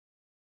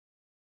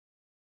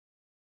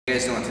How you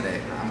guys doing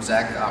today? I'm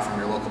Zack from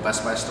your local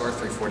Best Buy store,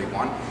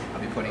 341. I'll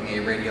be putting a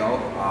radio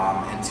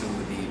into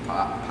the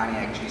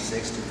Pontiac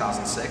G6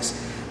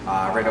 2006.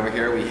 Right over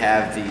here we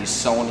have the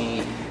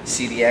Sony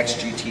CDX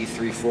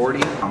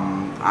GT340.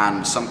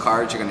 On some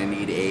cards you're going to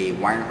need a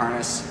wiring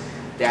harness,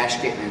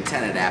 dash kit, and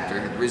antenna adapter.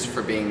 The reason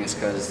for being is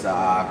because the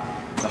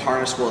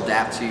harness will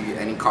adapt to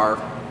any car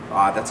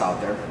that's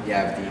out there. You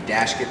have the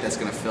dash kit that's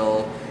going to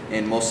fill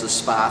in most of the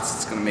spots.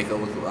 It's going to make it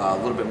look a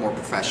little bit more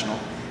professional.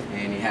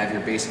 And you have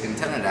your basic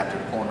antenna adapter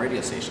to pull in radio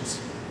stations.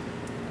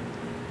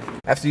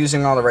 After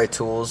using all the right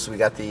tools, we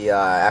got the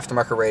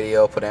aftermarket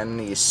radio put in,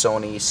 the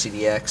Sony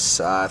CDX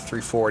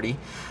 340.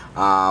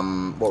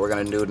 What we're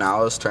going to do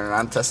now is turn it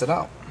on and test it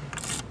out.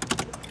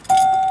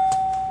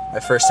 My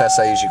first test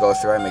I usually go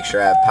through, I make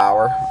sure I have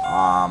power.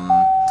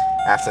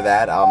 After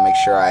that, I'll make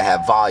sure I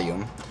have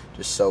volume,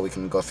 just so we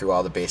can go through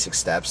all the basic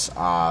steps.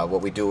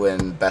 What we do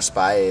in Best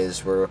Buy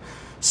is we're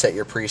set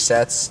your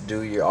presets,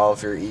 do all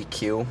of your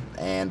EQ,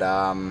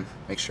 and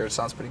make sure it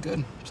sounds pretty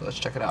good. So let's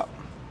check it out.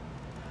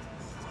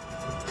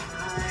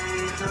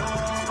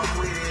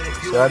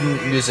 So I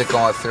have music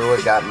going through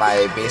it, got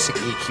my basic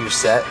EQ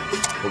set.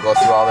 We'll go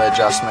through all the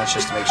adjustments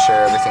just to make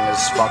sure everything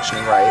is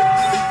functioning right.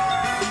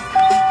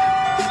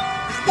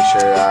 Make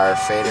sure our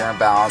fader and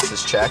balance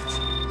is checked.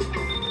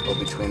 Go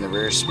between the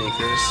rear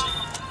speakers,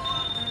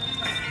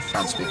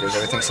 front speakers,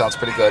 everything sounds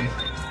pretty good.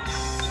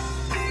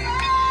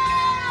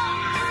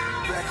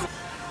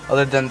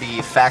 Other than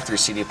the factory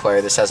CD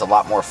player, this has a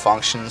lot more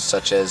functions,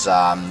 such as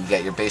you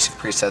get your basic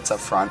presets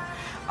up front.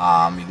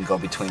 You can go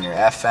between your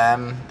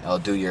FM, it'll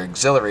do your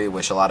auxiliary,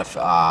 which a lot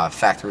of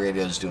factory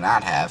radios do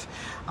not have.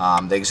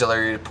 The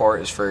auxiliary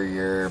port is for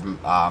your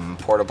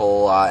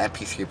portable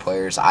MP3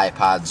 players,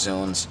 iPods,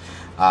 Zunes.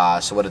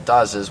 So what it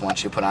does is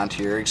once you put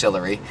onto your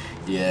auxiliary,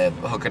 you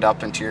hook it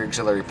up into your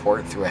auxiliary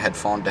port through a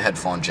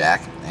headphone-to-headphone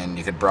jack, and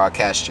you could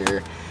broadcast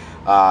your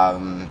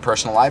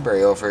personal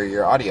library over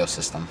your audio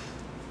system.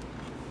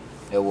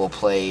 It will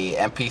play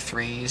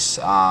MP3s,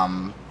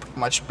 pretty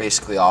much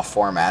basically all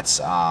formats,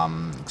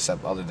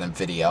 except other than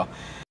video.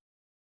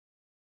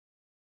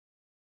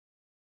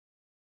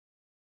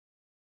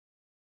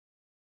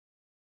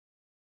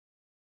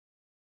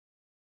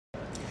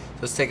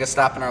 Let's take a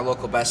stop in our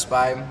local Best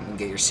Buy and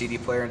get your CD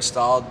player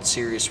installed,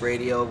 Sirius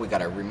radio. We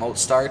got our remote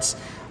starts.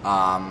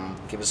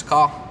 Give us a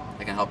call.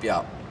 I can help you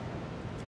out.